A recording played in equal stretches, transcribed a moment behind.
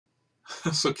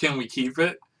So can we keep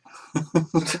it?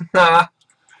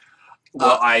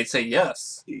 Well, I'd say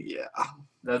yes. Yeah.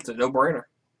 That's a no-brainer.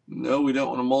 No, we don't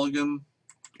want a mulligan.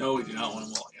 No, we do not want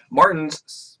to mulligan.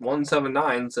 Martin's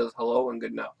 179 says hello and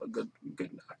good knock. Good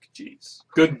knock. Jeez.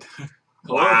 Good.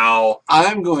 Wow.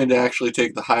 I'm going to actually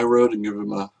take the high road and give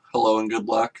him a hello and good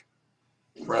luck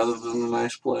rather than a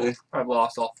nice play. I've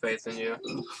lost all faith in you.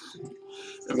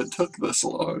 If it took this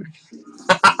long.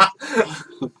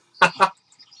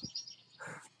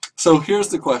 So here's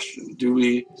the question. Do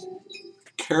we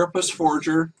Carapace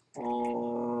Forger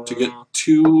to get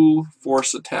 2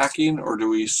 force attacking, or do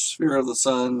we Sphere of the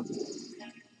Sun?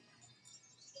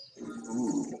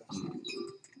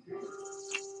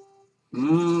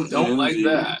 Don't like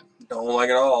that. Don't like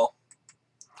it all.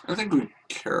 I think we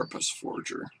Carapace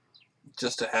Forger.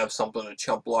 Just to have something to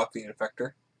chump block the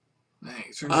Infector. Dang,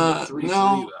 it turns into 3-3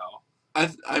 no. though.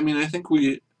 I mean, I think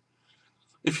we...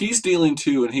 If he's dealing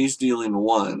 2 and he's dealing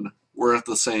 1, we're at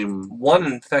the same... 1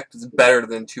 Infect is better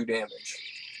than 2 damage.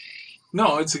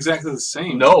 No, it's exactly the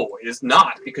same. No, it is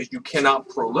not, because you cannot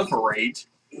proliferate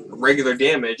regular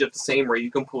damage at the same rate you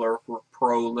can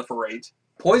proliferate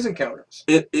poison counters.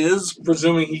 It is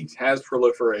Presuming he has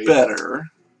proliferate. better.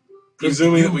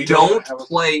 Presuming that we don't have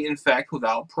play Infect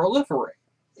without proliferate.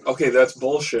 Okay, that's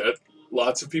bullshit.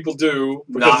 Lots of people do.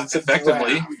 Because Not it's a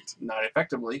effectively. draft, Not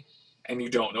effectively. and you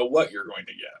don't know what you're going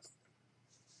to get.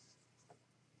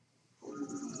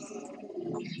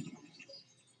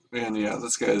 And yeah,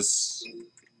 this guy's...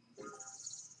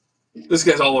 This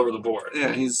guy's all over the board.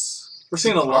 Yeah, he's... We're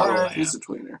seeing a lot of land. He's a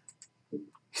tweener.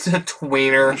 He's a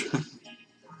tweener.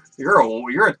 You're a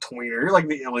tweener. You're like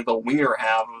the wiener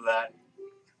half of that.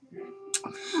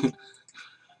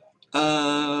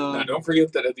 Now, don't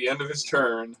forget that at the end of his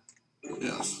turn,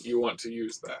 yes, you want to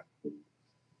use that.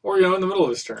 Or, in the middle of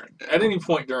his turn. At any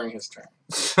point during his turn.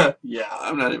 Yeah.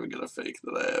 I'm not even going to fake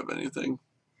that I have anything.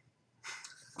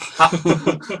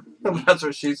 That's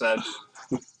what she said.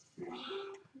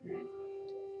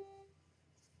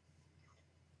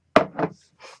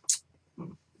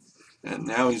 And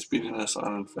now he's beating us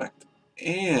on Infect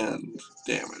and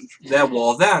damage.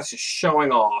 That's just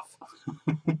showing off.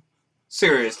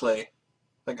 Seriously.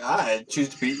 Like, I choose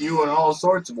to beat you in all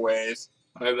sorts of ways.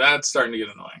 That's starting to get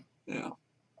annoying. Yeah.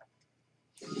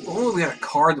 Only we had a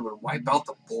card that would wipe out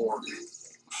the board.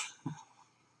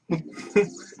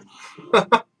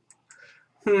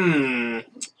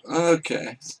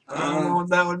 Okay. I don't know what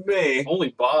that would be. Only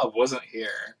Bob wasn't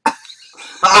here.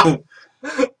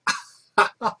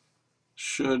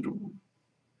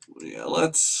 Yeah,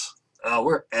 let's...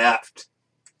 We're effed.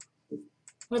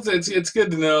 It's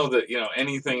good to know that,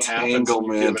 anything happens Tangle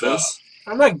and you give it up. Mantis.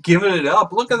 I'm not giving it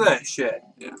up. Look at that shit.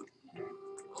 Yeah.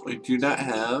 We do not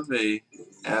have a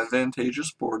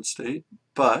advantageous board state,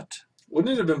 but...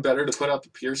 Wouldn't it have been better to put out the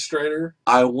Pierce Strider?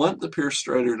 I want the Pierce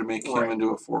Strider to make him into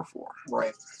a 4-4.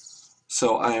 Right.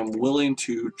 So I am willing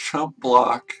to chump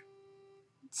block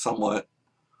somewhat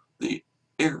the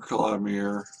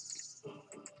Airclamere.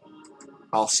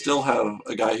 I'll still have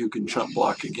a guy who can chump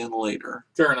block again later.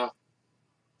 Fair enough.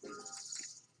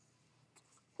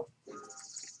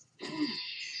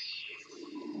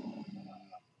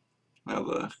 Now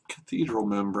the Cathedral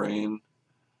Membrane,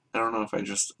 I don't know if I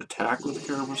just attack with the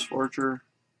Carapace Forger.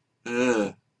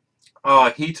 Ugh. Oh,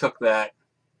 he took that.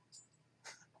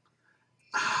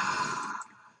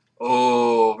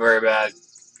 Oh, very bad.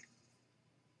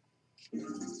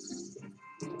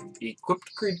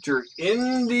 Equipped creature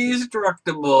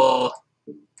indestructible.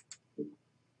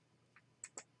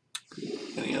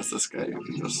 And he has this guy who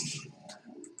can just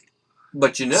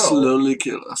But slowly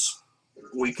kill us.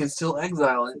 we can still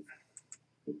exile it.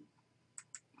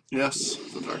 Yes,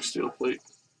 the Dark Steel Plate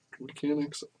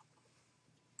mechanics.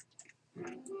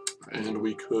 And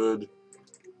we could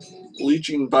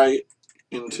Bleaching Bite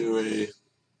into a... It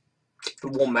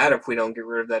won't matter if we don't get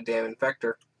rid of that damn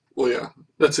Infector. Well, yeah.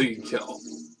 That's who you can kill.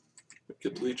 We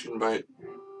could Bleaching Bite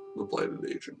the Blighted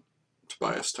Agent to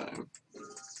buy us time.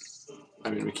 I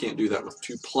mean, we can't do that with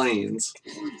 2 planes,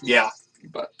 Yeah.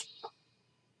 but...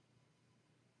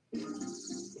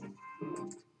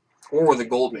 Or with a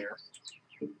gold mirror.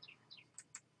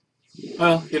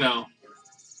 Well,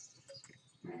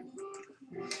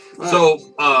 So,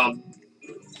 I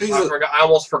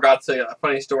almost forgot to say a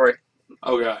funny story.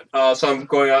 Oh, God. So I'm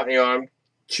going out, I'm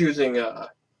choosing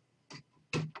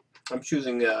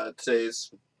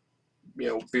today's,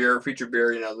 featured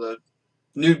beer, the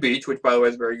Nude Beach, which by the way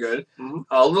is very good.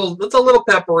 Mm-hmm. It's a little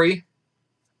peppery,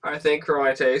 I think, for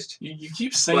my taste. You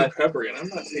keep saying But peppery, and I'm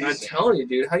not tasting I'm telling you,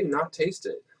 dude, how do you not taste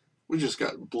it? We just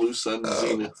got Blue Sun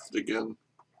Zenith again.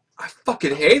 I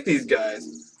fucking hate these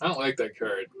guys. I don't like that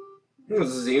card.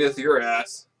 Zenith your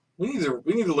ass. We need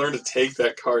to learn to take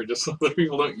that card just so that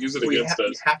people don't use it against You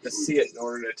us. have to see it in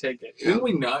order to take it. Didn't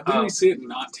we not? Didn't we see it and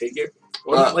not take it?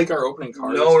 Wasn't that like our opening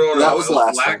card? No. That was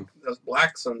last black. time. That was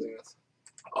Black Sun Zenith.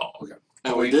 Oh, okay.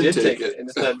 And We we did did take take it.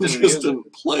 it, and We just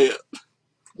didn't play it.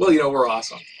 Well, we're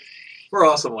awesome. We're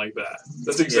awesome like that.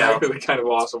 That's exactly the kind of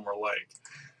awesome we're like.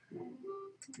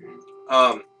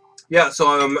 So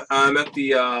I'm at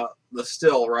the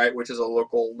Still, right, which is a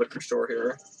local liquor store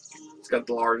here. It's got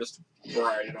the largest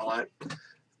variety and all that.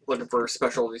 Looking for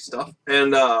specialty stuff,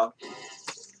 and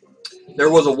there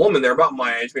was a woman there about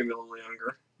my age, maybe a little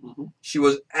younger. Mm-hmm. She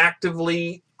was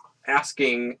actively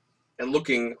asking and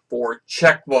looking for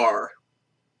Czech Bar.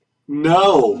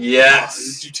 No.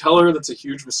 Yes. Did you tell her that's a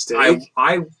huge mistake?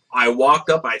 I walked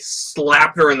up, I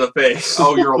slapped her in the face.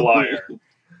 Oh, you're a liar.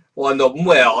 Well, no,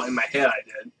 in my head I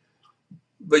did.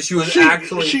 But she was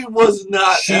She was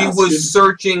not. She asking. was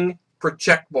searching for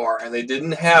Czech Bar, and they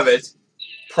didn't have it,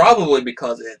 probably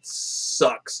because it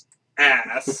sucks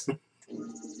ass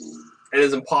and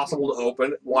is impossible to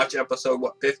open. Watch episode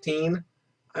 15,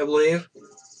 I believe.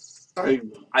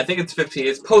 I think it's 15.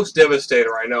 It's post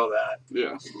Devastator. I know that.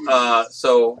 Yeah.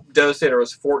 So Devastator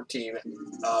was 14,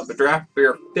 but Draft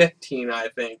Beer 15, I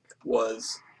think,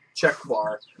 was Czech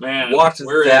Bar. Man, watch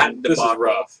that. This is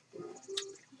rough.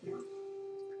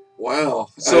 Wow.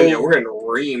 So yeah, we're getting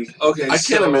reamed. Okay, I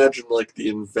can't imagine like the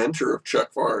inventor of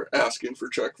Czech Bar asking for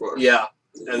Czech Bar. Yeah,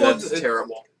 and that's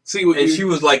terrible. See what she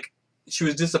was like, she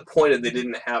was disappointed they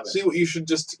didn't have it. See what you should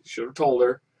have told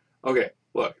her. Okay,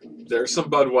 look, there's some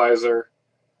Budweiser.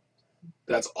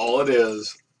 That's all it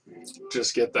is.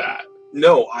 Just get that.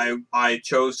 No, I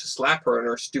chose to slap her in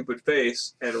her stupid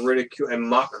face and ridicule and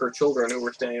mock her children who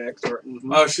were standing next to her.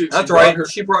 Mm-hmm. Oh, that's right.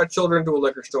 She brought children to a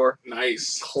liquor store.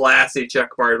 Nice, classy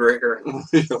Czech Bar drinker.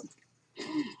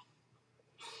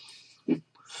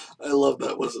 I love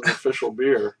that was an official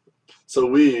beer. So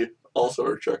we also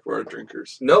are Czech Bar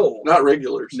drinkers. No, not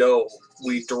regulars. No,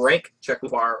 we drink Czech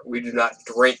Bar. We do not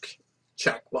drink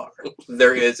Czech Bar.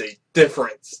 There is a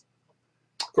difference,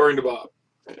 according to Bob.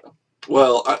 Yeah.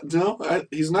 Well,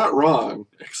 he's not wrong,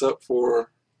 except for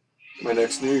my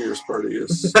next New Year's party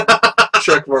is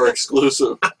Czech Bar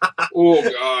exclusive. Oh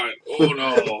God! Oh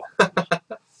no!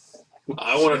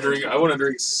 I want to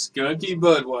drink skunky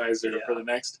Budweiser for the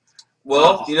next.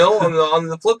 Well, on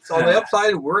the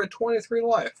upside, we're at 23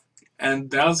 life, and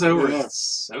downside we're at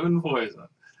 7 poison.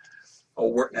 Oh,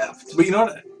 we're effed. But you know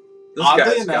what? This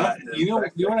oddly enough, you know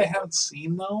what I haven't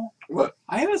seen though? What?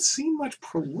 I haven't seen much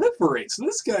proliferate, so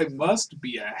this guy must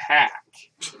be a hack.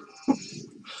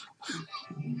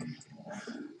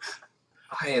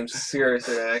 I am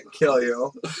seriously gonna kill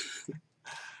you.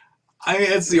 I mean,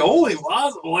 it's the only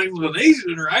possible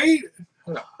explanation, right?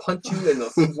 I'm gonna punch you in the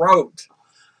throat.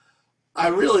 I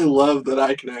really love that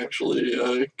I can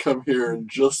actually come here and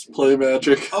just play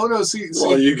Magic. Oh no! See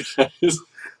while you guys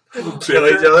kill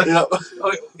each other. Yep.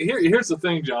 Here's the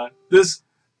thing, John. This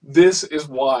is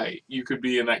why you could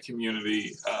be in that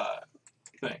community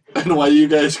thing, and why you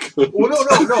guys could. Well,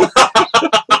 no.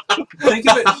 Think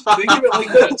of it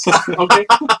like this, okay?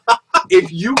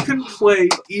 If you can play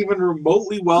even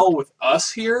remotely well with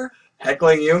us here,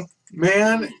 heckling you,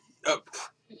 man,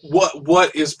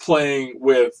 what is playing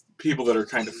with people that are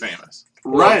kind of famous,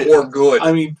 right, or good?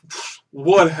 I mean,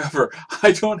 whatever.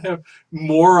 I don't have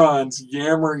morons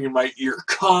yammering in my ear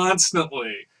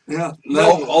constantly. Yeah.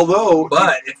 No,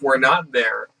 but if we're not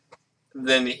there,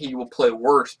 then he will play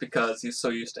worse because he's so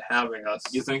used to having us.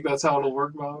 You think that's how it'll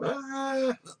work, Bob?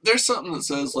 There's something that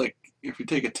says like if you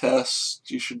take a test,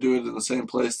 you should do it in the same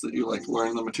place that you like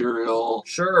learn the material.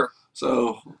 Sure.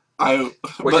 So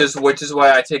which is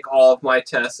why I take all of my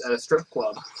tests at a strip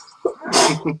club.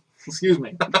 Excuse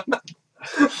me.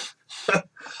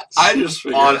 I just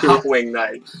figured on Hot Wing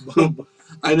night.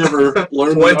 I never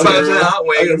learned one time in Hot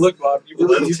Wing. Okay, look, Bob,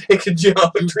 you take a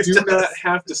jump. You do not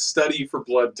have to study for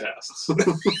blood tests.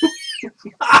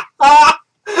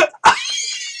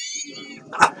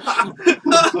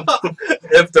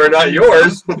 If they're not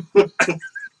yours.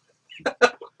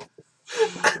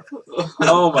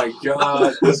 Oh my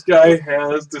God! This guy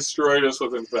has destroyed us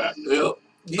with impact. Yep.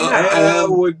 Yeah, that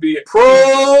would be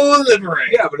proliferate.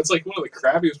 Yeah, but it's like one of the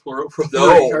crappiest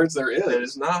proliferate cards there is. It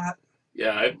is not.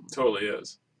 Yeah, it totally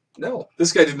is. No,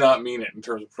 this guy did not mean it in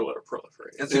terms of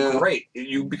proliferate. It's great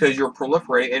because you're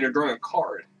proliferate and you're drawing a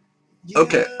card. Yeah.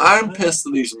 Okay, I'm pissed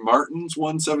that he's Martin's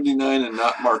 179 and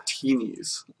not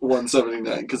Martini's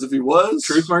 179. Because if he was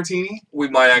Truth Martini, we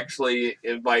might actually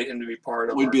invite him to be part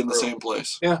of. We'd be in the same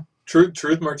place. Yeah,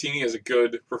 Truth Martini is a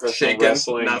good professional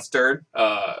wrestling, not stirred.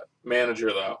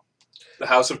 Manager though. The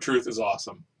House of Truth is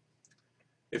awesome.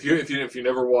 If you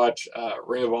never watch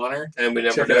Ring of Honor, And we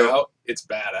never check do. it out. It's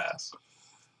badass.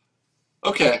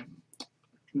 Okay.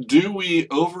 Do we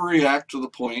overreact to the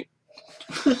point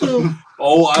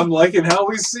Oh, I'm liking how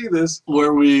we see this.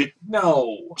 where we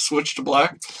No, switch to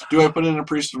black? Do I put in a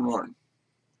Priest of Norn?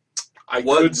 I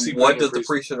What could see. what does the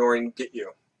Priest of Norn get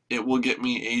you? It will get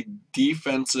me a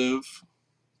defensive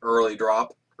Early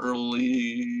drop.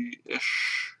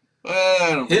 early-ish.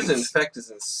 His infect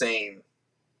is insane.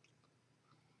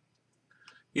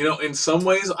 You know, in some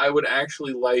ways, I would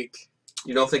actually like.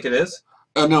 You don't think it is?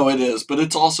 No, it is, but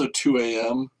it's also 2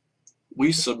 a.m.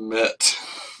 We submit.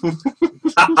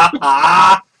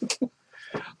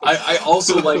 I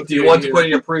also like. Do you want to put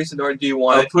in your Priest of Norn? Do you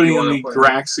want it? putting do you in want the to put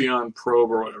Graxion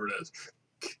probe or whatever it is?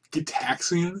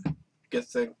 Gitaxian?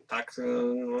 Get the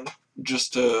toxin?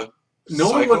 Just to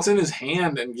Knowing cycle. what's in his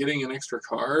hand and getting an extra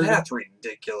card. That's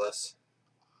ridiculous.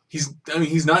 He's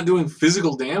not doing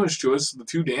physical damage to us. So the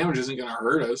 2 damage isn't going to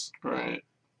hurt us. Right.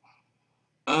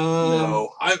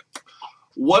 No.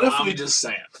 What if I'm we just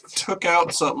saying. took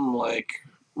out something like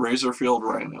Razorfield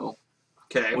Rhino,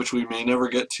 Okay. which we may never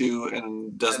get to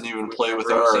and doesn't even We've play with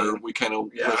never our, seen. we kind of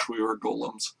Yeah. wish we were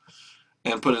golems,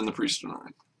 and put in the Priest of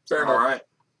Norn? Fair All enough. right.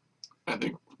 I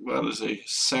think that is a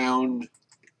sound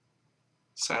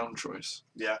choice.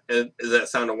 Yeah. Does that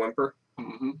sound a whimper?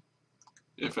 Mm-hmm.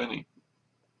 If any.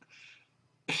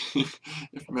 If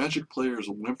Magic players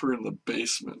whimper in the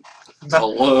basement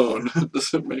alone,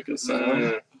 does it make a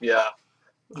sound? Yeah.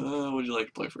 Would you like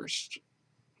to play first?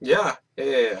 Yeah.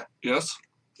 Yeah. Yes?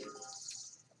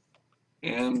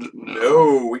 And no.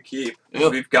 No, we keep.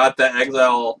 Yep. We've got the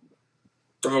exile.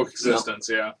 Provoke existence,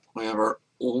 yeah. We have our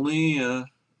only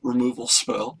removal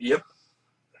spell. Yep.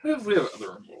 We have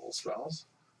other removal spells.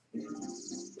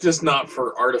 Just not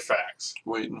for artifacts.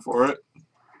 Waiting for it.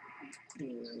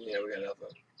 Yeah, we got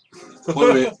nothing.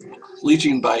 Wait.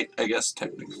 Leeching Bite, I guess,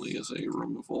 technically is a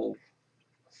removal.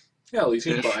 Yeah, at least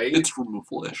you bite. It's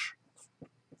removal-ish.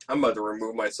 I'm about to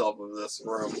remove myself of this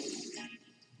room.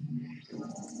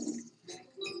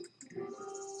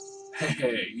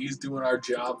 Hey, he's doing our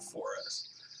job for us.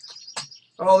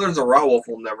 Oh, there's a Rotwolf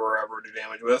we'll never ever do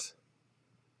damage with.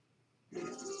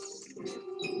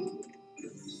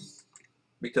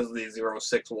 Because of the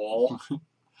 0/6 wall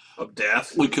of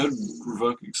death. We could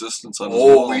revoke existence on his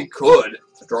Oh, wall. we could.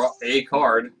 Draw a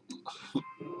card.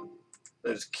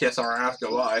 Then just kiss our ass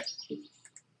goodbye.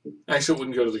 Actually, it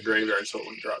wouldn't go to the graveyard, so it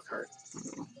wouldn't draw a card.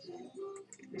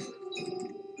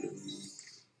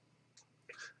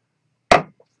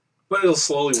 But it'll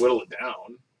slowly whittle it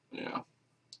down. Yeah.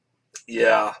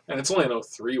 Yeah. And it's only an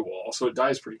 0/3 wall, so it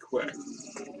dies pretty quick.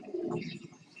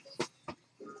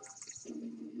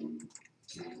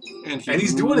 And And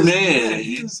he's doing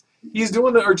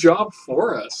our job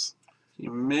for us. He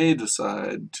may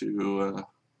decide to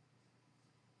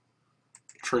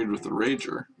trade with the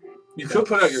Rager. You could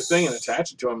put out your thing and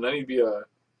attach it to him, then he'd be a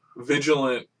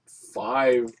vigilant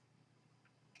 5.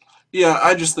 Yeah,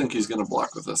 I just think he's going to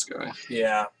block with this guy.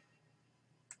 Yeah.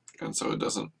 And so it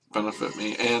doesn't benefit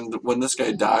me. And when this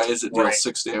guy dies, it deals Right.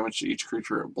 6 damage to each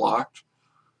creature it blocked.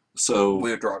 So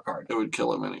We would draw a card. it would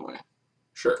kill him anyway.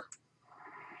 Sure.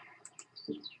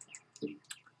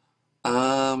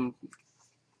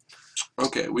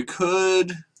 Okay, we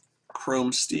could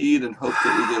Chrome Steed and hope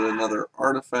that we get another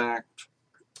artifact.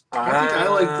 I think I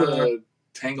like the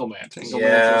Tangle Mantis. Tangle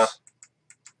Yeah. Mantis.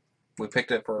 We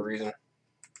picked it for a reason.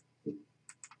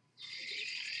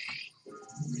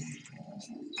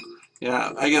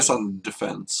 Yeah, I guess on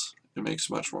defense, it makes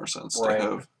much more sense Right. to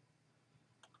have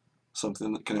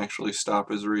something that can actually stop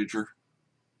his Rager.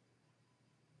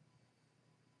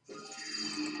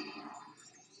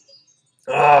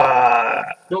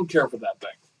 Don't care for that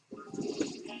thing.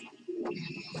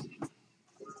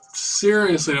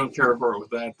 Seriously, don't care for it with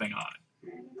that thing on it.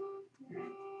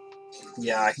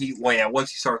 Yeah,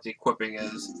 once he starts equipping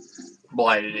his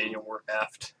Blighted Angel, we're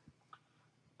effed.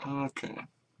 Okay.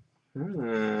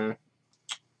 Hmm.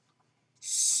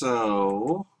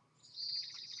 So,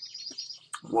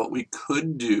 what we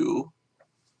could do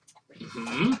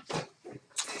Mm-hmm.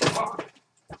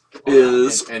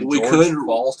 is And we George could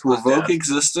falls to his revoke death.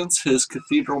 existence his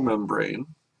Cathedral Membrane,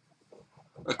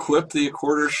 equip the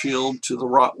Accorder Shield to the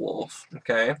Rotwolf,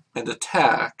 Okay. and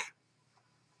attack.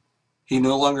 He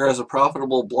no longer has a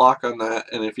profitable block on that,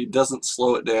 and if he doesn't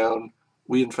slow it down,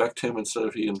 we infect him instead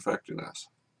of he infecting us.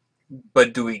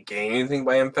 But do we gain anything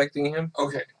by infecting him?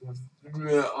 Okay.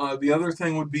 The other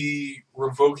thing would be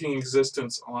revoking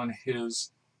existence on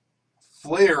his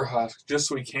Flare Husk, just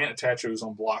so he can't attach it to his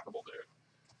unblockable dude.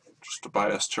 Just to buy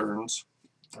us turns.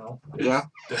 Well, Yeah.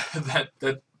 that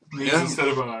means Yeah. instead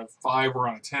of on a 5 or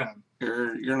on a 10.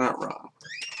 You're not wrong.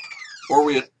 Or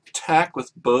we attack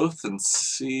with both and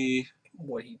see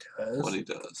What he does. what he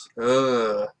does.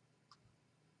 Ugh.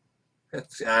 I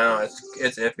don't know.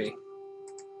 It's iffy.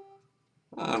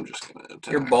 I'm just gonna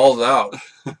attack. Your balls out.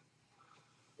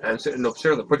 And no,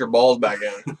 seriously, put your balls back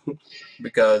in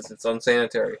because it's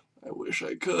unsanitary. I wish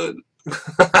I could.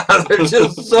 They're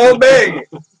just so big.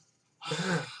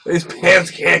 These pants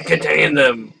can't contain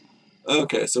them.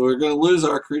 Okay, so we're gonna lose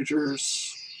our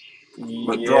creatures,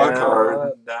 but draw a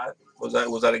card. Was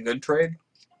that a good trade?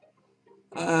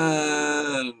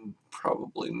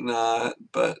 Probably not,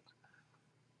 but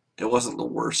it wasn't the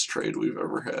worst trade we've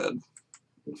ever had.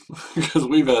 Because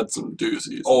we've had some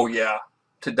doozies. Oh yeah,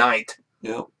 tonight.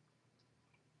 Yep.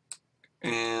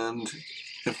 And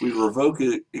if we revoke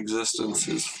existence,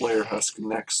 his Flare Husk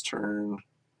next turn,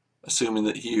 assuming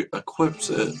that he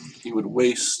equips it, he would not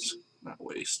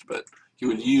waste, but he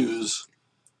would use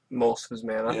Most of his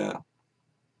mana. Yeah.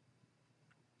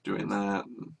 Doing that.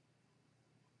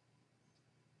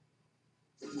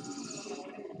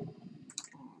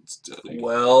 It's dead.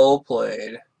 Well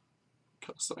played.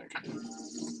 Cossack.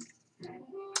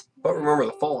 But remember,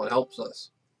 the Fallen helps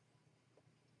us.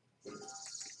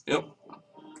 Yep.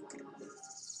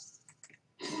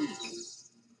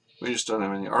 We just don't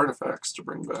have any artifacts to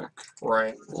bring back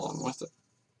Right. along with it.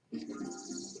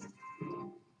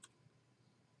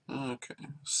 Okay,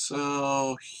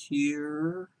 so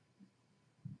here,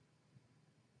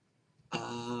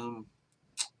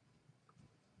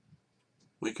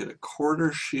 we could a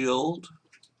Quarter Shield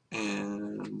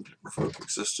and revoke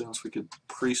existence. We could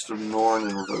Priest of Norn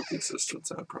and revoke existence.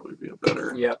 That would probably be a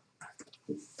better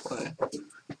play. I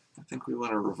think we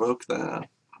want to revoke that.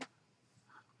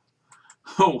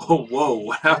 Oh, whoa,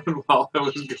 what happened while I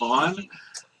was gone?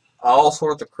 All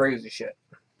sorts of crazy shit.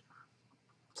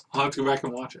 I'll have to go back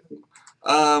and watch it.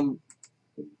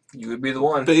 You would be the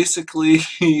one. Basically,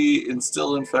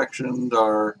 Instill Infection,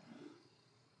 our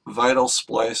Vital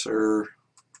Splicer.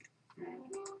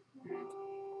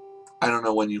 I don't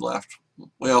know when you left.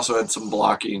 We also had some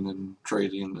blocking and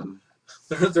trading. And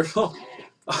There's a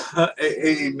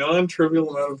non-trivial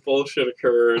amount of bullshit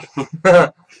occurred.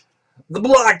 The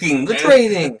blocking, the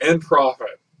trading. And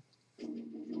profit.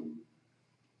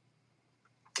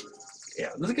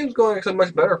 Yeah, this game's going actually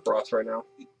much better for us right now.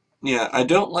 yeah, I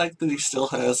don't like that he still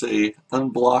has a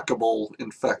unblockable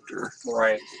Infector.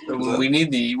 Right. We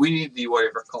need the whatever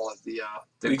you call it, the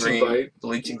Leeching green, Bite. the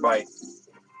leeching bite.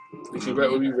 Leeching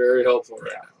Bite would be very helpful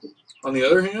right now. On the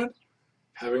other hand,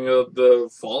 having the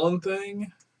Fallen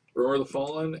thing, Remember the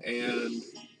Fallen, and...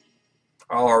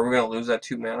 Oh, are we gonna lose that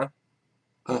 2 mana?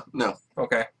 No.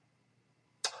 Okay.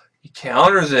 He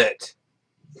counters it.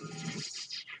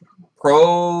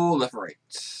 Proliferate.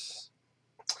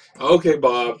 Okay,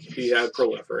 Bob, he had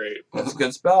Proliferate. That's a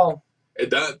good spell.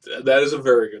 That is a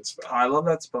very good spell. I love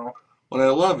that spell. What I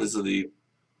love is that he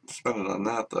spent it on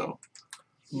that, though.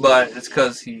 But it's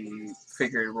because he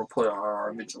figured we'll put on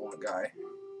our Vigilant guy.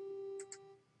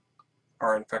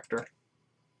 Our Infector.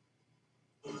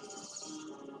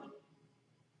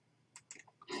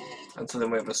 And so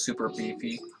then we have a super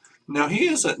beefy. Now he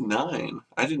is at 9.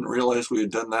 I didn't realize we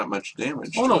had done that much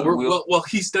damage. Oh, no, to him. well,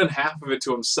 he's done half of it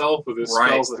to himself with his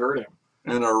spells that hurt him.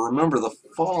 And Remember the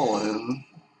Fallen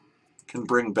can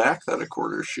bring back that a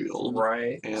Quarter Shield.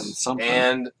 Right. And something.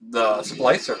 And the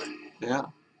Splicer. Yeah.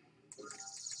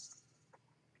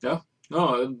 Yeah.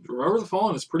 No, Remember the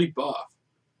Fallen is pretty buff.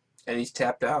 And he's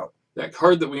tapped out. That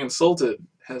card that we insulted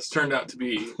has turned out to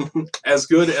be as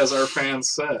good as our fans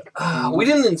said. We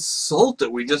didn't insult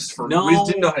it. We just we just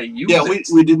didn't know how to use it. Yeah,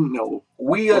 we didn't know.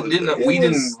 We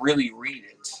didn't really read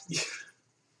it.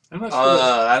 I'm not sure.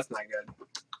 That's not good.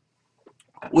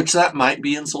 Which that might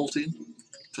be insulting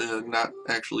to not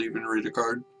actually even read a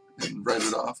card and write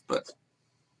it off, but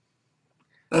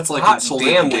that's like Hot insulting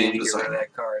damn, the we game need to get rid of design.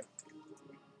 that card.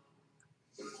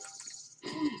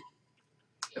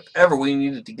 If ever we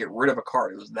needed to get rid of a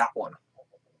card, it was that one.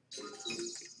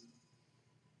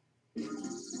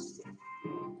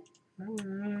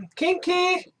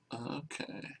 Kinky.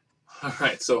 Okay. All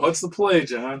right, so what's the play,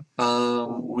 John?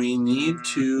 We need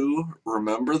to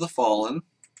Remember the Fallen.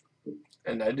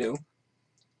 And I do.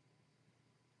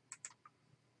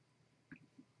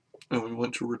 And we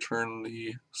want to return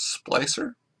the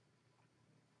Splicer.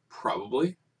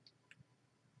 Probably.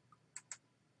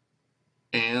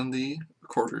 And the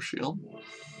Quarter Shield.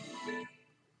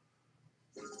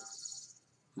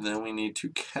 Then we need to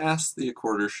cast the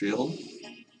Quarter Shield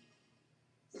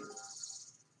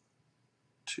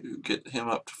to get him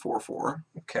up to 4/4.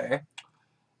 Okay.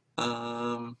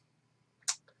 Then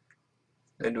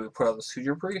do we put out the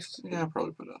Suture Priest? Yeah, I'll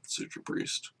probably put out the Suture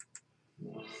Priest.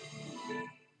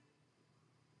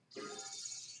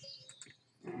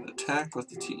 Attack with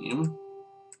the team.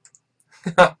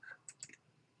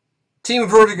 Team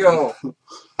Vertigo.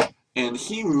 And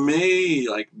he may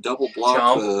like double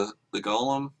block the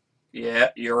golem. Yeah,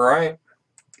 you're right.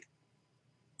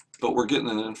 But we're getting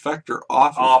an infector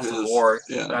off Off of the his. board.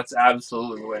 Yeah. That's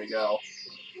absolutely the way to go.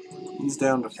 He's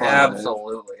down to 5.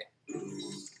 Absolutely.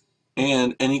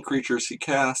 And any creatures he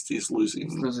casts, he's losing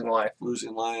life.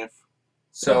 Losing life.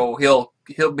 So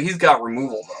he's got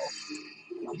removal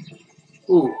though.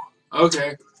 Ooh.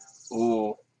 Okay.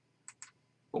 Ooh.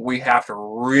 But we have to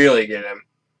really get him.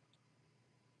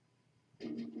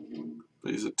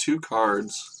 But he's at 2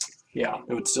 cards. Yeah.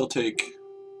 It would still take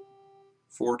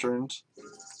 4 turns.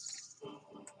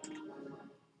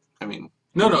 I mean,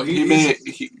 No. He may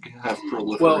have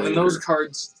proliferated. Well, in those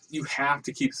cards, you have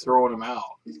to keep throwing them out.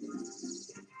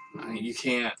 I mean, you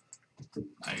can't.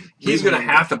 He's going to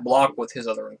have to block with his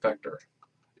other infector.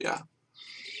 Yeah.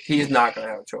 He's not going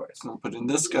to have a choice. So putting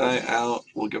this guy out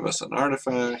will give us an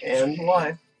artifact. And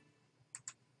life.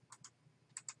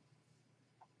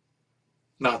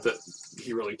 Not that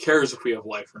he really cares if we have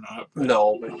life or not. But.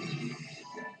 No, but...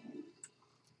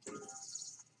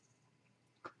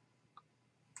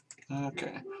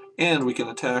 Okay. And we can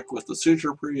attack with the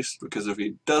Suture Priest, because if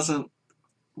he doesn't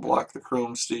block the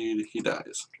Chrome Steed, he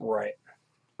dies. Right.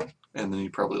 And then he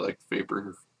probably like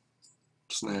Vapor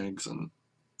Snags and...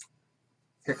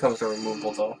 Here comes the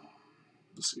removal, though.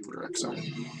 Deceiver XR.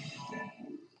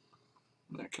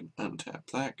 And I can untap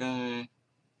that guy.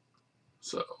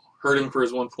 So, hurt him for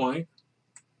his 1 point.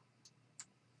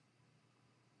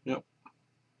 Yep.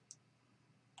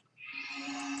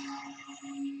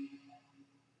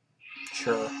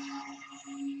 Sure.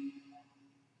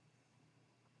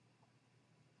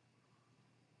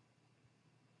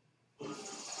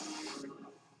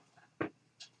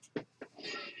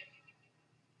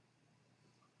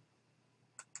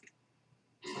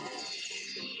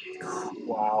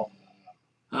 Wow.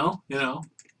 Well, you know.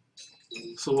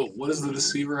 So what does the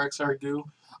Deceiver XR do?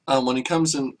 When he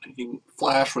comes in, he can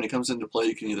flash. When he comes into play,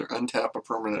 you can either untap a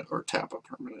permanent or tap a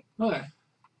permanent. Okay.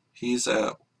 He's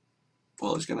at,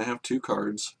 well, he's going to have 2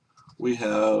 cards. We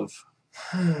have...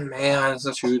 Man, this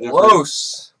is 2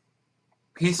 close.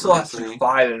 He still has to 3. do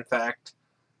 5, in fact.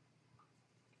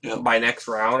 Yep. By next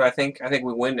round, I think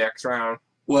we win next round.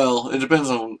 Well, it depends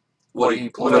on what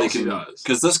he else can, he does.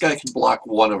 because this guy can block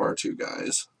one of our 2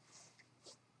 guys.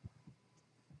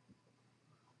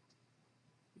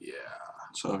 Yeah.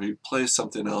 So if he plays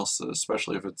something else,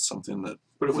 especially if it's something that...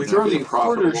 But if we would throw be a the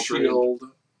profitable Quarter trade. Shield...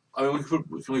 I mean, can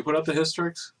we put up the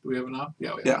Hystrix? Do we have enough?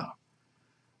 Yeah, we have Yeah. enough.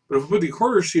 But if we put the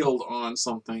Quarter Shield on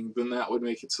something, then that would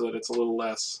make it so that it's a little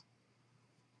less...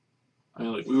 I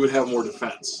mean, like, we would have more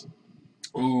defense.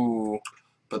 Ooh.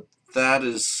 But that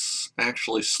is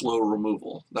actually slow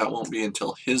removal. That won't be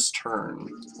until his turn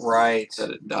Right. that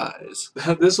it dies.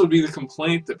 This would be the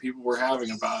complaint that people were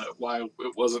having about it, why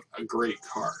it wasn't a great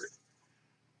card.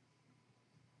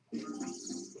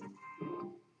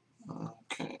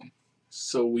 Okay.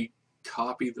 So we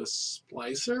copy the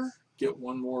Splicer, get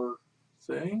one more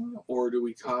thing, or do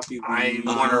we copy the I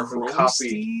wonder if we copy-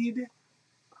 Steed?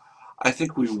 I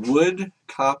think we would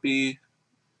copy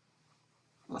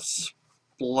a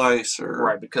Splicer.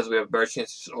 Right, because we have a better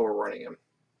chance of just overrunning him.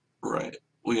 Right.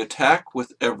 We attack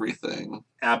with everything,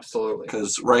 Absolutely.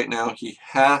 because right now he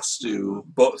has to...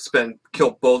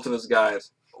 Kill both of his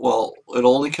guys. Well,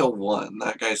 it'll only kill one.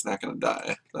 That guy's not going to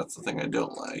die. That's the thing I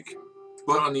don't like.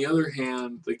 But on the other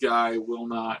hand, the guy will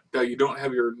not... You don't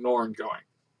have your Norn going.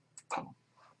 Oh.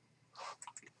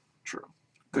 True.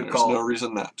 Good There's call. no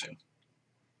reason not to.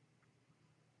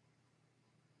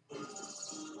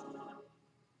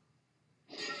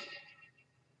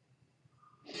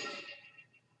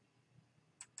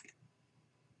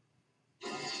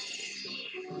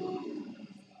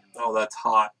 Oh, that's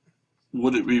hot.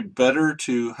 Would it be better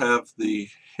to have the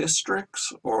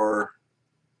Hystrix or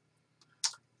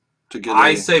to get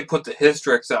I say put the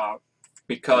Hystrix out,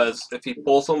 because if he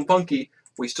pulls something funky,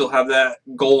 we still have that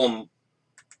golem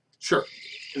Sure.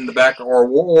 in the back, or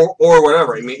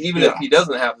whatever. I mean, even Yeah. if he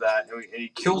doesn't have that, and he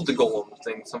kills the golem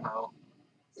thing somehow,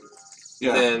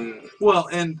 then... Well,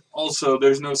 and also,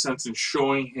 there's no sense in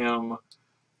showing him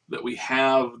that we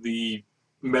have the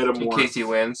Metamorph. In case he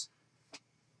wins.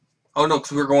 Oh, no,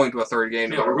 because we're going to a third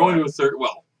game. Yeah, we're going to a third...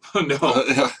 Well, no.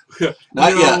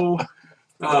 Not no.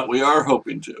 yet. We are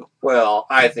hoping to. Well,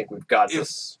 I think we've got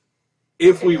this.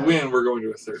 If we win, we're going to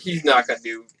a third. He's not going to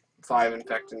do 5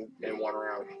 infect in 1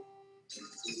 round.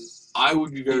 I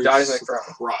would be very dies next round.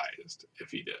 surprised if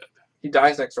he did. He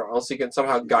dies next round, unless he can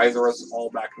somehow geyser us all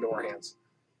back into our hands.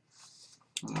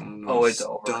 Oh, it's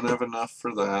over. Don't have enough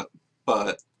for that,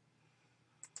 but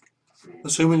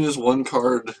assuming his one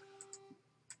card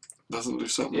doesn't do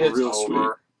something It's real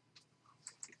over.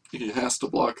 sweet, he has to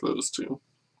block those two.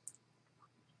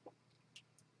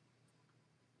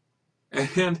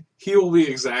 And he will be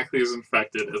exactly as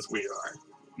infected as we are.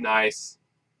 Nice.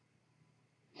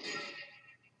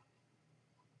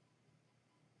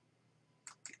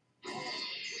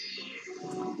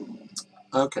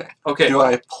 Okay. Okay. Do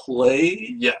I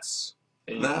play Yes.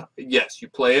 And that? yes, you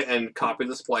play it and copy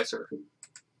the splicer.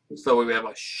 So we have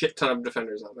a shit ton of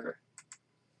defenders out there.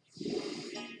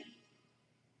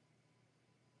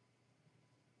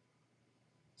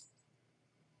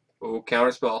 Oh,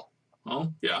 counterspell.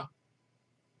 Oh, yeah.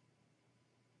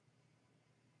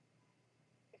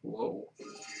 Whoa.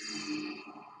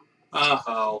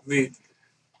 Oh, the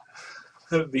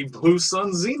Blue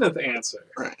Sun Zenith answer.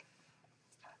 Right.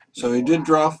 So he did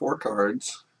draw 4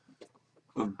 cards,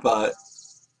 but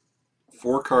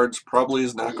 4 cards probably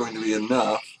is not going to be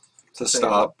enough to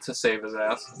stop to save his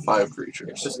ass. 5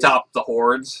 creatures. To stop the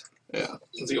hordes. Yeah.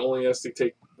 Since he only has to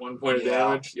take 1 point of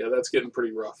damage, yeah, that's getting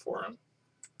pretty rough for him.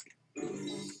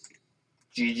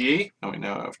 GG. And we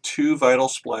now have 2 vital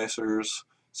splicers,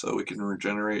 so we can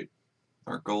regenerate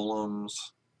our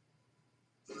golems.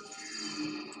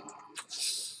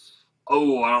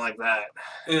 Oh, I don't like that.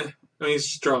 I mean, he's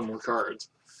just drawing more cards.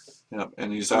 Yep,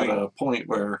 and he's at a point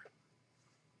where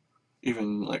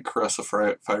even like Caressa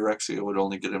Phyrexia would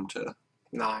only get him to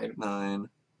 9.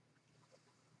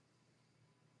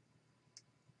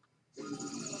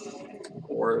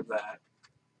 Or that.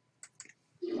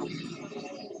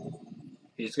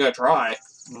 He's gonna try.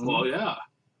 Well, yeah.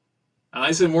 And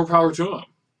I say more power to him.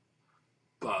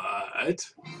 But,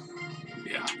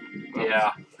 yeah.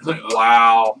 Yeah.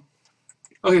 Wow.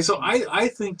 Okay, so I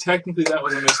think technically that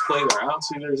was a misplay there. I don't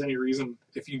see there's any reason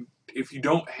if you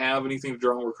don't have anything to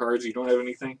draw more cards, you don't have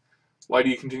anything. Why do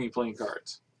you continue playing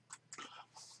cards?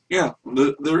 Yeah,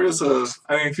 there is a.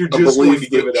 I mean, if you're I just going believe to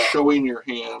give that it up, showing your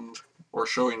hand or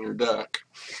showing your deck.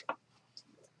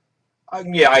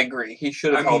 Yeah, I agree. He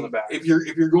should have held mean, it back. if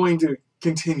you're going to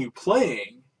continue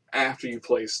playing after you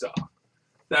play stuff,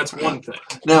 that's one thing.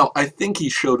 Now, I think he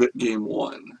showed it game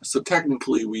 1, so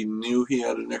technically we knew he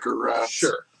had a Knicker Rat.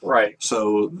 Sure, right.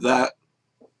 So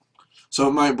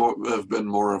it might have been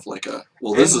more of like a,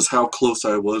 well, this is how close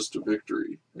I was to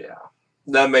victory. Yeah,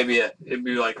 that may be it. It'd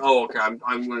be like, oh, okay, I'm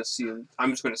gonna see. I'm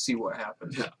just gonna see what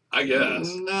happens. Yeah, I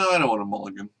guess. No, I don't want a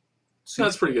mulligan.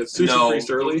 That's pretty good. Sushi Priest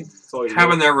early.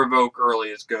 Having that revoke early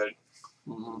is good.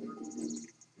 Mm-hmm.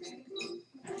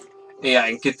 Yeah,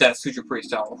 and get that Suture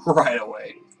Priest out right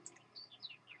away.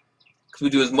 Because we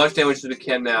do as much damage as we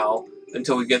can now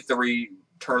until we get the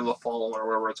Return of the Fallen or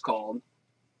whatever it's called.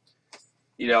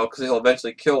 You know, because he'll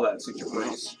eventually kill that Suture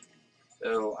Priest.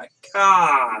 Oh,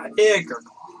 Hickerclaw.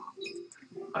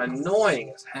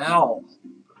 Annoying as hell.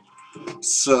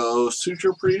 So,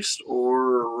 Suture Priest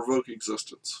or Revoke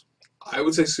Existence? I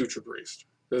would say Suture Priest.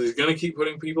 Because he's going to keep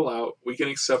putting people out. We can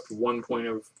accept 1 point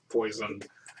of poison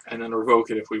and then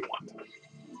revoke it if we want.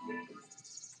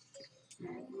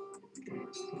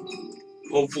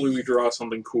 Hopefully we draw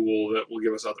something cool that will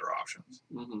give us other options.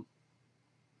 Mm-hmm.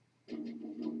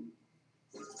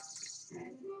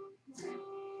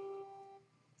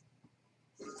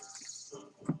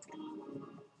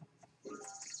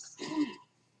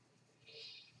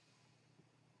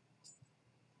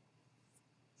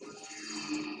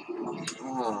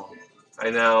 Oh,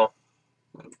 I know.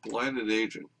 Blighted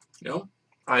Agent. Yep.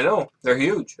 I know. They're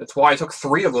huge. That's why I took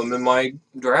 3 of them in my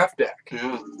draft deck.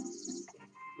 Yeah.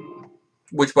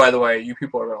 Which, by the way, you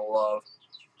people are going to love.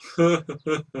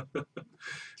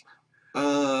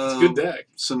 It's a good deck.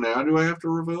 So now do I have to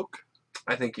revoke?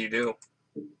 I think you do.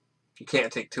 You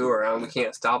can't take 2 around. We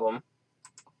can't stop them.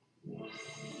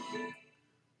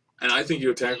 And I think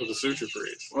you attack with the Suture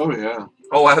Priest. Oh, yeah.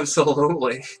 Oh,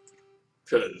 absolutely.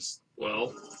 Because,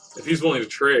 well, if he's willing to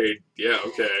trade, yeah,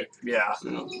 okay. Yeah.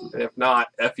 Yeah, And if not,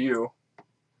 F you.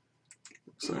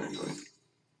 exactly.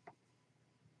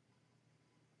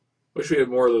 Wish we had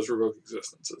more of those revoke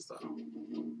existences, though.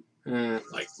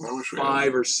 Like I wish we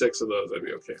 5 or 6 of those, I'd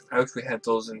be okay. I wish we had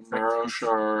those in Marrow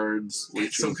Shards, Some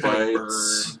Leeching kind of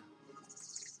Bites,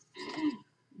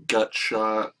 Gut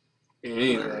Shot.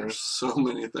 anything. There's so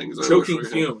many things I Choking wish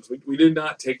we Fumes. We did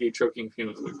not take a Choking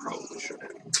Fumes that we probably should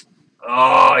have.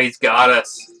 Oh, he's got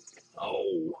us.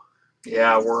 Oh.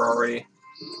 Yeah, we're already...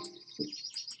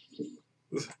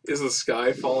 Is the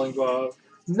sky falling, Bob?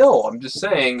 No, I'm just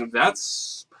saying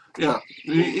that's... Yeah,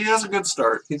 he has a good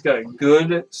start. He's got a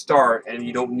good start, and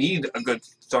you don't need a good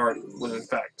start with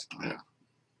Infect. Yeah.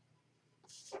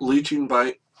 Leeching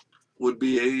Bite would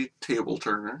be a table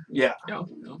turner. Yeah. Yeah.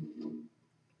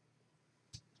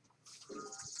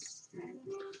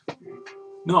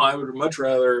 No, I would much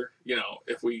rather,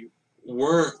 if we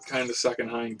weren't kind of sucking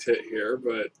hind tit here,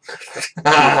 but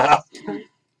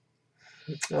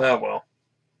Well.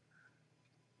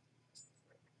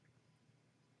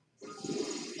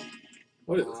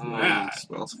 what is that?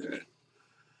 Smells good.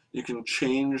 You can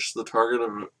change the target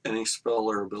of any spell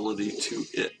or ability to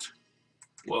it.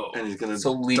 Whoa. And he's going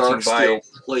So to leeching dark steel bite.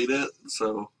 plate it,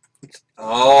 so...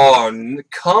 Oh,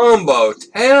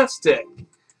 combo-tastic!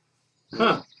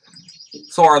 Huh.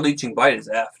 So our leeching bite is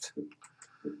effed.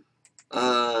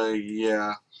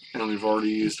 Yeah. And we've already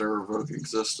used our Revoke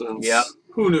Existence. Yep.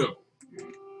 Who knew?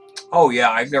 Oh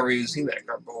yeah, I've never even seen that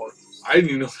card before. I didn't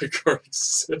even know that card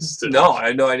existed. No, I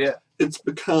had no idea. It's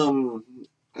become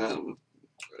a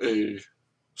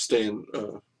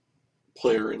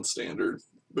player in Standard,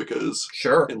 because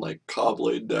Sure. in like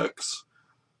Cobblade decks,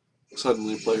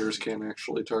 suddenly players can't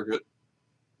actually target,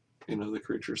 the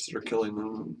creatures that are killing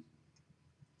them.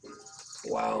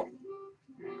 Wow.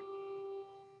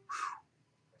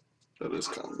 That is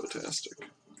combo-tastic.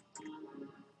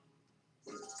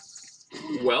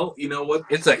 Well, you know what?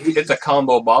 It's a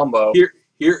combo bombo. Here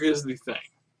is the thing.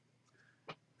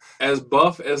 As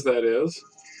buff as that is,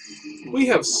 we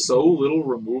have so little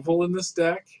removal in this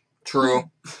deck True.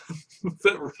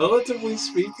 that, relatively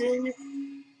speaking,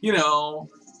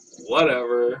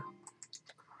 whatever.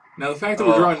 Now, the fact that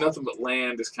we're drawing nothing but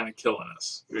land is kind of killing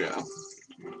us. Yeah.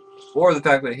 Or the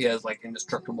fact that he has like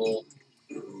indestructible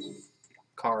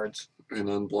cards. And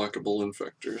unblockable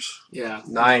infectors. Yeah.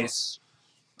 Nice.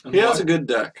 He has a good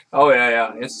deck. Oh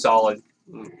yeah, it's solid.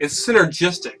 It's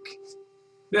synergistic.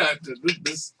 Yeah,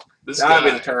 this That'd be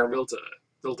guy the term. built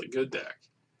a good deck.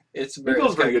 It's He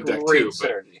builds a pretty good deck great too, but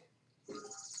synergy.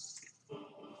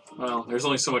 well, there's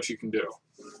only so much you can do.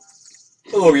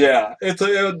 Oh yeah,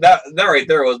 that right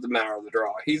there was the matter of the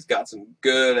draw. He's got some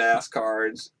good ass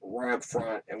cards right up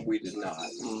front, and we did not.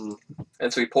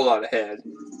 And so he pulled out ahead.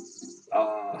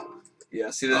 Yeah,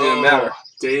 see, that didn't even matter.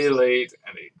 Day late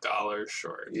and $1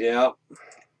 short. Yep.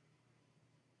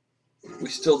 We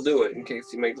still do it in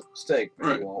case he makes a mistake,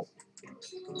 but he won't.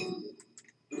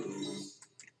 Do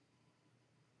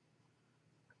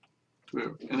we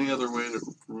have any other way to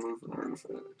remove an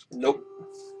artifact? Nope.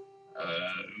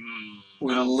 We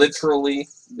Well, literally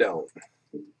don't.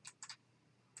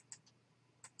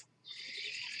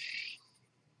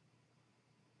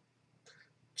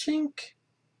 Chink.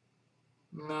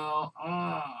 no.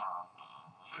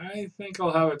 I think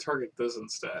I'll have it target this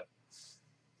instead.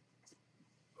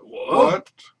 What?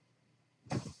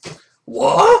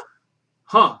 What?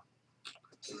 Huh.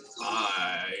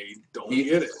 I don't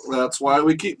get it. That's why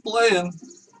we keep playing.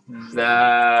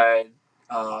 That.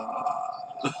 Huh?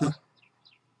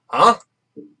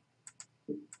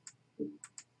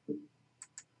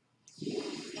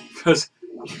 Because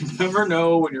you never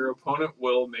know when your opponent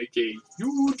will make a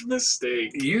huge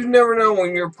mistake. You never know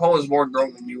when your opponent's more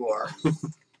drunk than you are.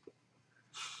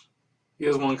 He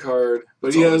has one card, but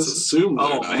It's he always has. assumed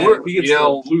Oh that. man, if he gets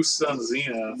the Blue Sun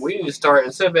Zenith. We need to start,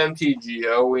 instead of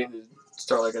MTGO, we need to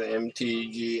start like an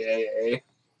MTGAA.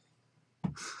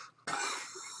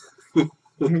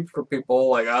 For people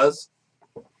like us.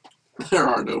 There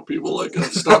are no people like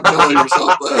us. Stop telling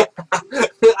yourself that.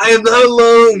 I am not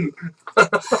alone!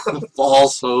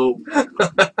 False hope.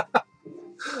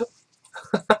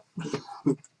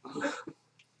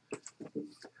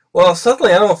 Well,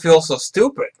 suddenly I don't feel so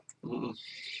stupid.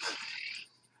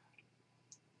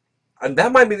 And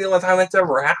that might be the only time that's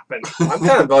ever happened. I'm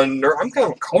kind of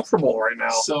uncomfortable right now.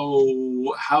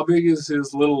 So, how big is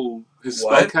his spell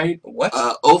kite? What?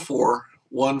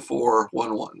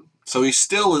 041411. So he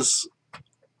still is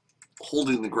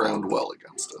holding the ground well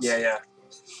against us. Yeah.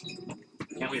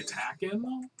 Can't we attack him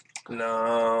though?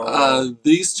 No.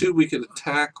 These two we could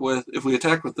attack with. If we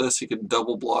attack with this, he can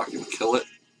double block and kill it.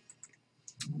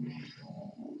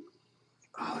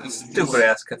 Stupid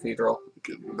ass cathedral.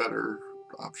 Get better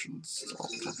options all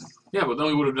the time. Yeah, but then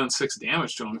we would have done 6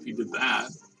 damage to him if he did that.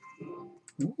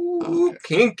 Ooh, Okay.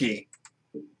 kinky.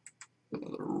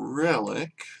 Another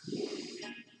relic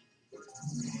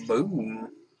Boom.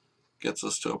 gets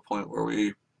us to a point where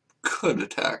we could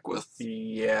attack with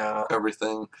Yeah.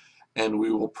 everything, and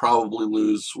we will probably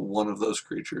lose one of those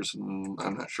creatures, and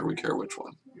I'm not sure we care which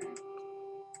one.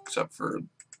 Except for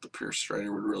the Pierce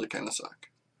Strider would really kind of suck.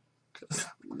 Because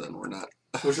then we're not...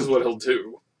 Which is what he'll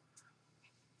do.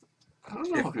 I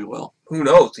don't know if he will. Who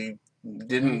knows? He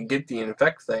didn't get the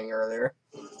infect thing earlier.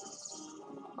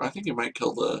 I think he might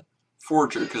kill the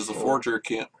Forger, because the Forger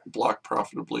can't block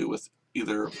profitably with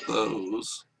either of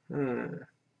those.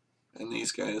 And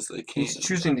these guys, they can't. He's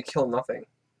choosing to kill nothing.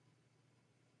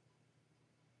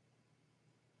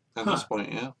 At this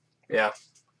point, yeah. Yeah.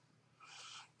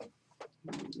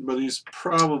 But he's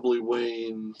probably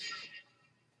weighing...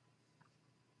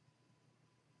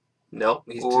 Nope.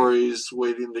 He's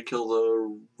waiting to kill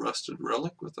the rusted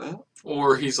relic with that.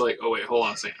 Or he's like, oh wait, hold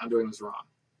on a second, I'm doing this wrong.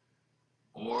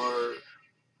 Or,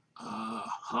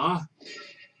 huh?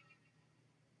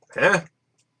 Yeah.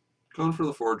 Going for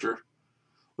the forger,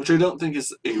 which I don't think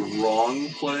is a wrong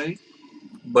play.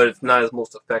 But it's not his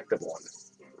most effective one.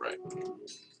 Right.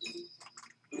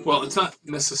 Well, it's not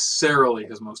necessarily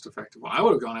his most effective one. I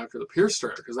would have gone after the Pierce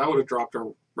Strider because that would have dropped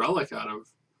our relic out of.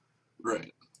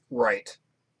 Right. Right.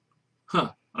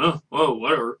 Huh. Oh, whoa,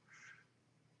 whatever.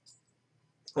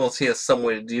 Unless he has some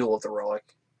way to deal with the relic.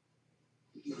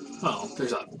 Well,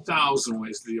 there's 1,000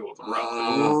 ways to deal with a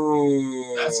relic.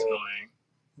 Ooh. That's annoying.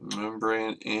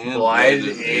 Membrane and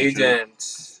Blighted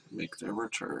Agent. Make their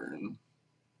return.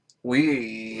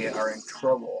 We are in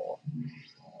trouble.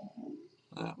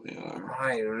 That we are.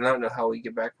 I do not know how we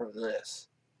get back from this.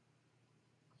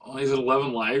 Well, he's at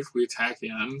 11 life. We attack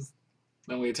in.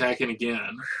 Then we attack in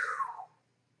again.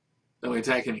 Then we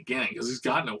attack in again because he's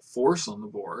got no force on the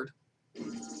board.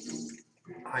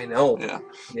 I know. Yeah.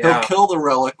 Yeah. He'll kill the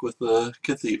relic with the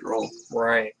cathedral.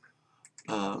 Right.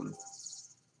 Um,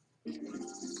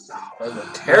 That was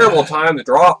a terrible time to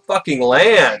draw a fucking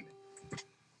land.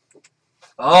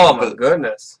 Oh my But-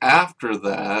 goodness. after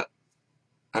that,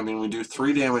 I mean, we do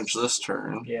 3 damage this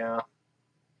turn, Yeah.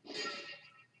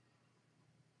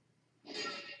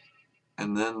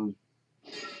 and then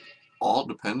all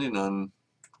depending on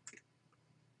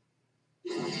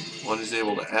what he's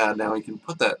able to add. Now he can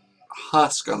put that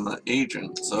husk on the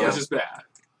agent, so Which is bad.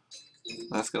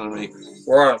 that's going to make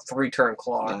We're on a 3-turn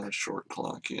clock. that a short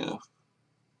clock, yeah.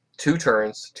 2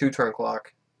 turns. 2-turn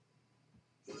clock.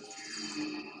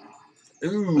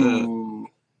 Ooh.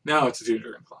 Now it's a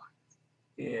 2-turn clock.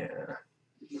 Yeah.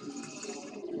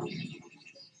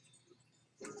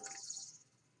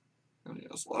 And he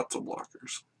has lots of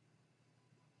blockers.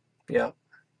 Yep.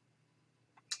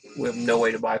 We have no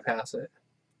way to bypass it.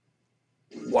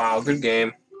 Wow, good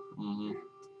game. Hmm.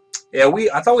 Yeah,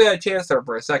 I thought we had a chance there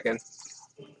for a second.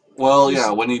 Well,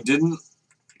 yeah, when he didn't,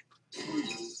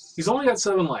 He's only got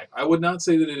 7 life. I would not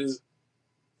say that it is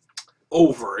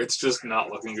over. It's just not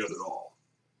looking good at all.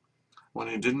 when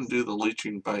he didn't do the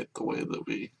leeching bite the way that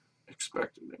we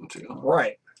expected him to,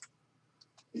 Right.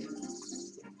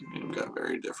 it got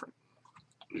very different.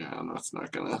 Yeah, and that's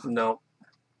not going to No.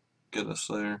 get us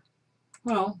there.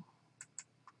 Well,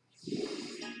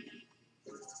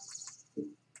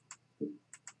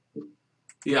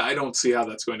 yeah, I don't see how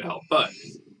that's going to help, but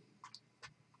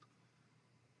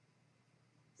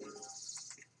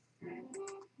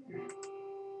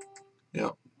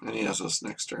Yep, and he has us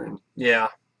next turn. Yeah.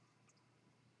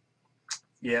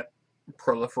 Yep.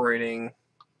 Proliferating,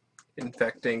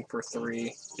 infecting for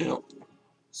 3. Yep.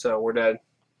 So we're dead.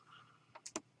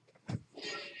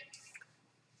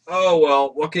 Oh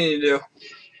well, what can you do?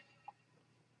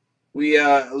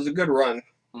 It was a good run.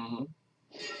 Mm-hmm.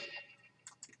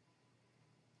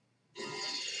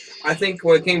 I think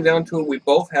when it came down to it, we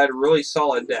both had really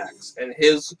solid decks, and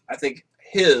I think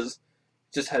his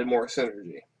just had more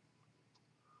synergy.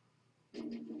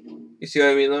 You see what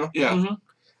I mean, though? Yeah. mhm.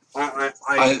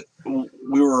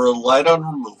 We were light on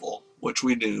removal, which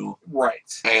we knew,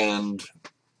 Right. and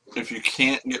if you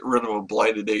can't get rid of a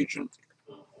blighted agent,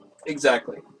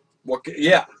 Exactly.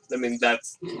 Yeah. I mean,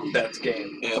 that's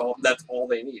game. Yeah. That's all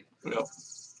they need. yep,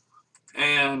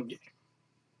 And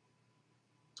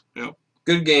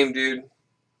Good game, dude.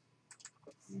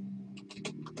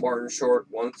 Martin Short,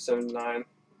 179.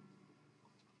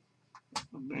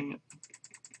 dang it.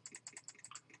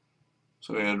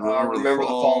 So we had Remember the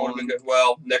Fall would have been good.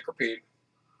 Well, Necropede.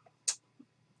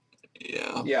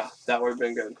 Yeah. Yeah, that would have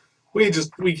been good. we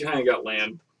kind of got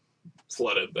land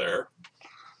flooded there.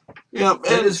 Yep,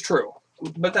 It is true.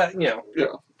 But that,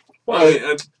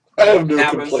 Well, I have no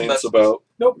Happens, complaints that's- about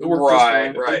nope, it worked just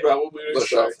Right, fine. right. It's about what we the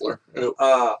expect. shuffler. Yep.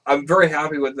 I'm very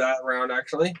happy with that round,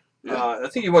 actually. Yeah. I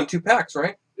think you won 2 packs,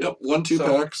 right? Yep, 1-2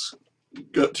 So- packs.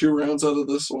 Got 2 rounds out of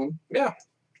this one. Yeah.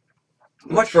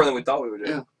 Much better than we thought we would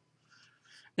do. Yeah.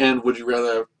 And would you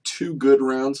rather have 2 good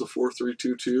rounds of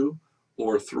 4-3-2-2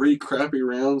 or 3 crappy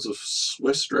rounds of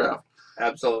Swiss draft?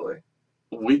 Absolutely.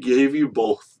 We gave you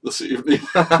both this evening.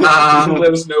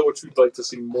 Let us know what you'd like to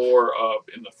see more of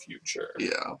in the future.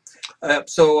 Yeah.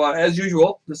 So, as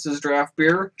usual, this is Draft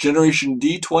Beer.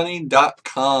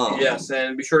 GenerationD20.com. Yes,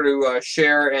 and be sure to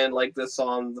share and like this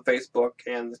on the Facebook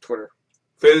and the Twitter.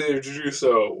 Failure to do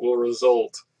so will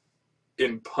result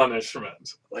in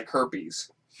punishment. Like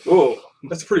herpes. Ooh,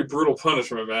 that's a pretty brutal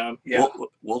punishment, man. Yeah.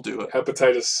 We'll do it.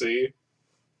 Hepatitis C.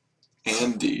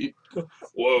 And D.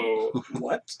 Whoa.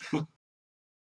 What?